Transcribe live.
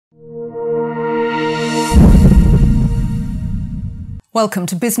Welcome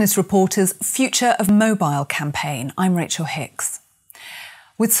to Business Reporter's Future of Mobile campaign. I'm Rachel Hicks.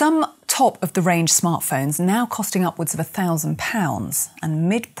 With some top-of-the-range smartphones now costing upwards of £1,000 and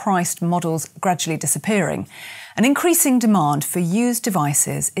mid-priced models gradually disappearing, an increasing demand for used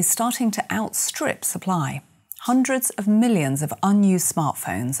devices is starting to outstrip supply. Hundreds of millions of unused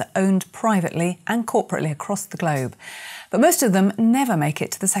smartphones are owned privately and corporately across the globe, but most of them never make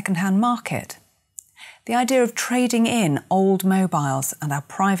it to the second-hand market. The idea of trading in old mobiles and our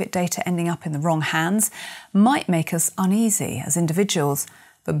private data ending up in the wrong hands might make us uneasy as individuals,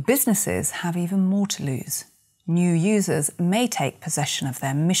 but businesses have even more to lose. New users may take possession of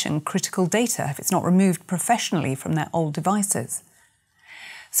their mission-critical data if it's not removed professionally from their old devices.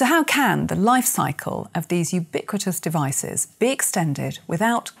 So how can the life cycle of these ubiquitous devices be extended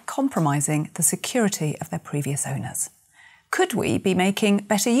without compromising the security of their previous owners? Could we be making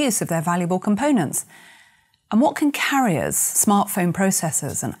better use of their valuable components? And what can carriers, smartphone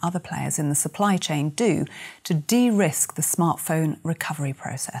processors and other players in the supply chain do to de-risk the smartphone recovery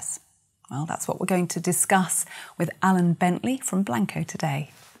process? Well, that's what we're going to discuss with Alan Bentley from Blancco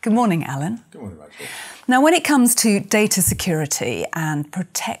today. Good morning, Alan. Good morning, Rachel. Now, when it comes to data security and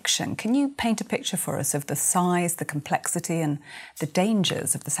protection, can you paint a picture for us of the size, the complexity and the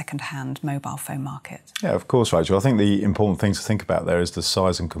dangers of the second-hand mobile phone market? Yeah, of course, Rachel. I think the important thing to think about there is the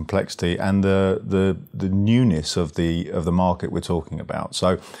size and complexity and the newness of the market we're talking about.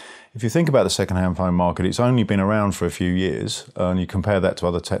 So if you think about the second-hand phone market, it's only been around for a few years, and you compare that to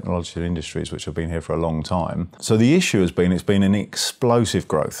other technological industries which have been here for a long time. So the issue has been, it's been an explosive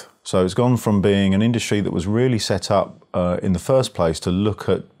growth. So it's gone from being an industry that was really set up in the first place to look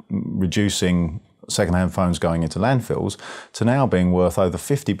at reducing second-hand phones going into landfills to now being worth over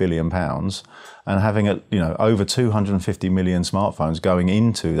 £50 billion and having over 250 million smartphones going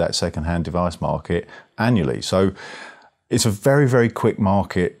into that second-hand device market annually. So it's a very, very quick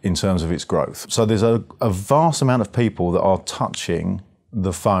market in terms of its growth. So there's a vast amount of people that are touching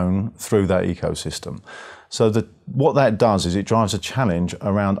the phone through that ecosystem. So what that does is it drives a challenge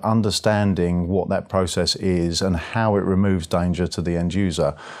around understanding what that process is and how it removes danger to the end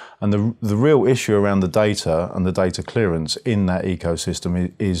user. And the real issue around the data and the data clearance in that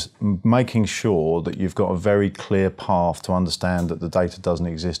ecosystem is making sure that you've got a very clear path to understand that the data doesn't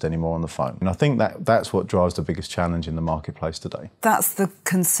exist anymore on the phone. And I think that's what drives the biggest challenge in the marketplace today. That's the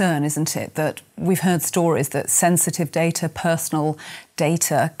concern, isn't it? That we've heard stories that sensitive data, personal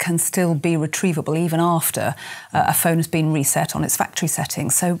data can still be retrievable even after a phone has been reset on its factory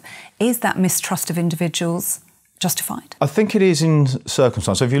settings. So is that mistrust of individuals justified? I think it is in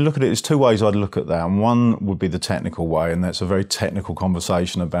circumstance. So if you look at it, there's two ways I'd look at that. And one would be the technical way, and that's a very technical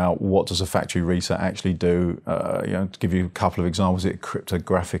conversation about what does a factory reset actually do. To give you a couple of examples, is it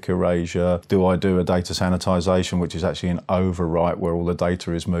cryptographic erasure? Do I do a data sanitization, which is actually an overwrite where all the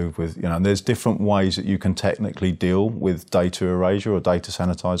data is moved with, and there's different ways that you can technically deal with data erasure or data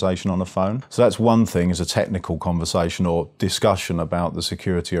sanitization on a phone. So that's one thing, is a technical conversation or discussion about the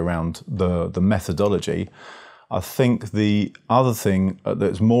security around the methodology. I think the other thing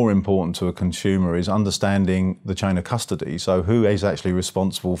that's more important to a consumer is understanding the chain of custody. So who is actually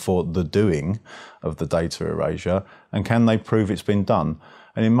responsible for the doing of the data erasure, and can they prove it's been done?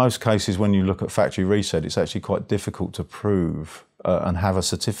 And in most cases, when you look at factory reset, it's actually quite difficult to prove and have a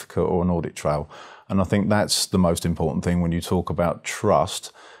certificate or an audit trail. And I think that's the most important thing when you talk about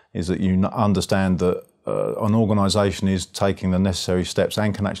trust, is that you understand that an organisation is taking the necessary steps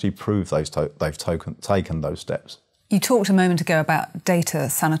and can actually prove they've taken those steps. You talked a moment ago about data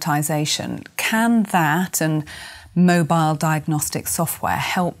sanitisation. Can that and mobile diagnostic software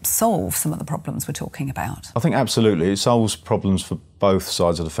help solve some of the problems we're talking about? I think absolutely. It solves problems for both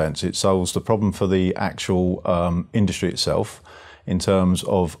sides of the fence. It solves the problem for the actual industry itself in terms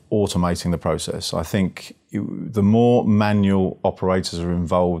of automating the process. I think the more manual operators are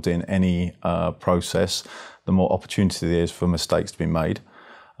involved in any process, the more opportunity there is for mistakes to be made.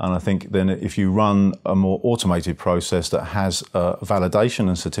 And I think then if you run a more automated process that has validation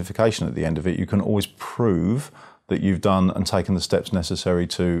and certification at the end of it, you can always prove that you've done and taken the steps necessary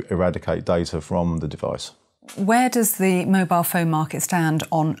to eradicate data from the device. Where does the mobile phone market stand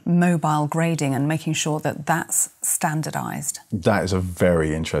on mobile grading and making sure that that's standardised? That is a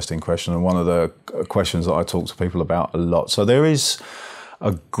very interesting question, and one of the questions that I talk to people about a lot. So there is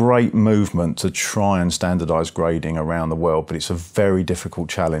a great movement to try and standardise grading around the world, but it's a very difficult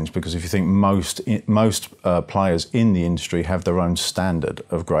challenge because if you think most players in the industry have their own standard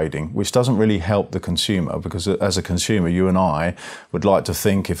of grading, which doesn't really help the consumer, because as a consumer, you and I would like to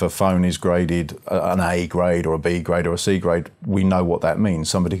think if a phone is graded an A grade or a B grade or a C grade, we know what that means.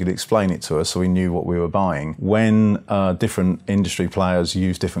 Somebody could explain it to us so we knew what we were buying. When different industry players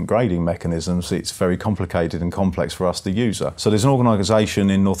use different grading mechanisms, it's very complicated and complex for us, the user. So there's an organisation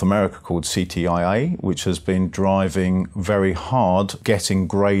in North America called CTIA, which has been driving very hard getting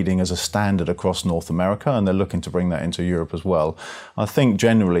grading as a standard across North America, and they're looking to bring that into Europe as well. I think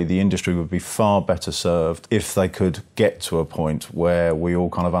generally the industry would be far better served if they could get to a point where we all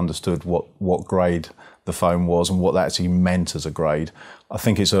kind of understood what grade the phone was and what that actually meant as a grade. I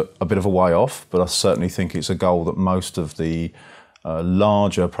think it's a bit of a way off, but I certainly think it's a goal that most of the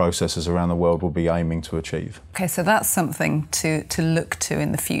larger processors around the world will be aiming to achieve. Okay, so that's something to look to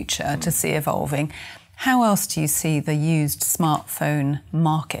in the future, to see evolving. How else do you see the used smartphone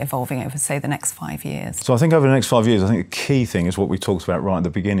market evolving over, say, the next 5 years? So I think over the next 5 years, I think the key thing is what we talked about right at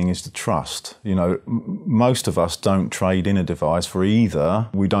the beginning is the trust. You know, most of us don't trade in a device for either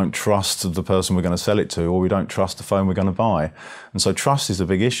we don't trust the person we're going to sell it to or we don't trust the phone we're going to buy. And so trust is a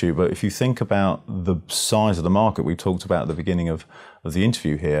big issue. But if you think about the size of the market we talked about at the beginning of the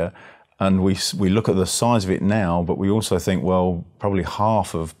interview here, and we look at the size of it now, but we also think, well, probably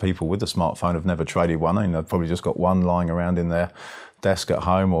half of people with a smartphone have never traded one. I mean, they've probably just got one lying around in their desk at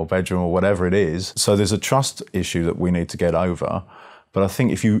home or bedroom or whatever it is. So there's a trust issue that we need to get over. But I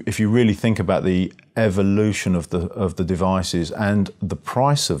think if you really think about the evolution of the devices and the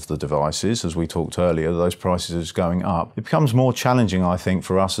price of the devices, as we talked earlier, those prices are going up. It becomes more challenging, I think,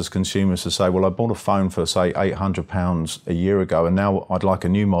 for us as consumers to say, well, I bought a phone for, say, £800 a year ago, and now I'd like a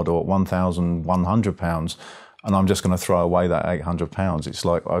new model at £1,100. And I'm just going to throw away that £800. It's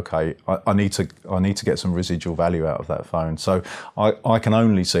like, okay, I need to get some residual value out of that phone. So I can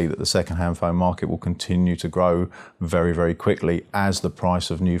only see that the second-hand phone market will continue to grow very, very quickly as the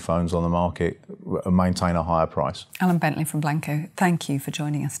price of new phones on the market maintain a higher price. Alan Bentley from Blancco, thank you for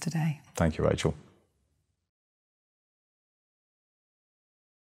joining us today. Thank you, Rachel.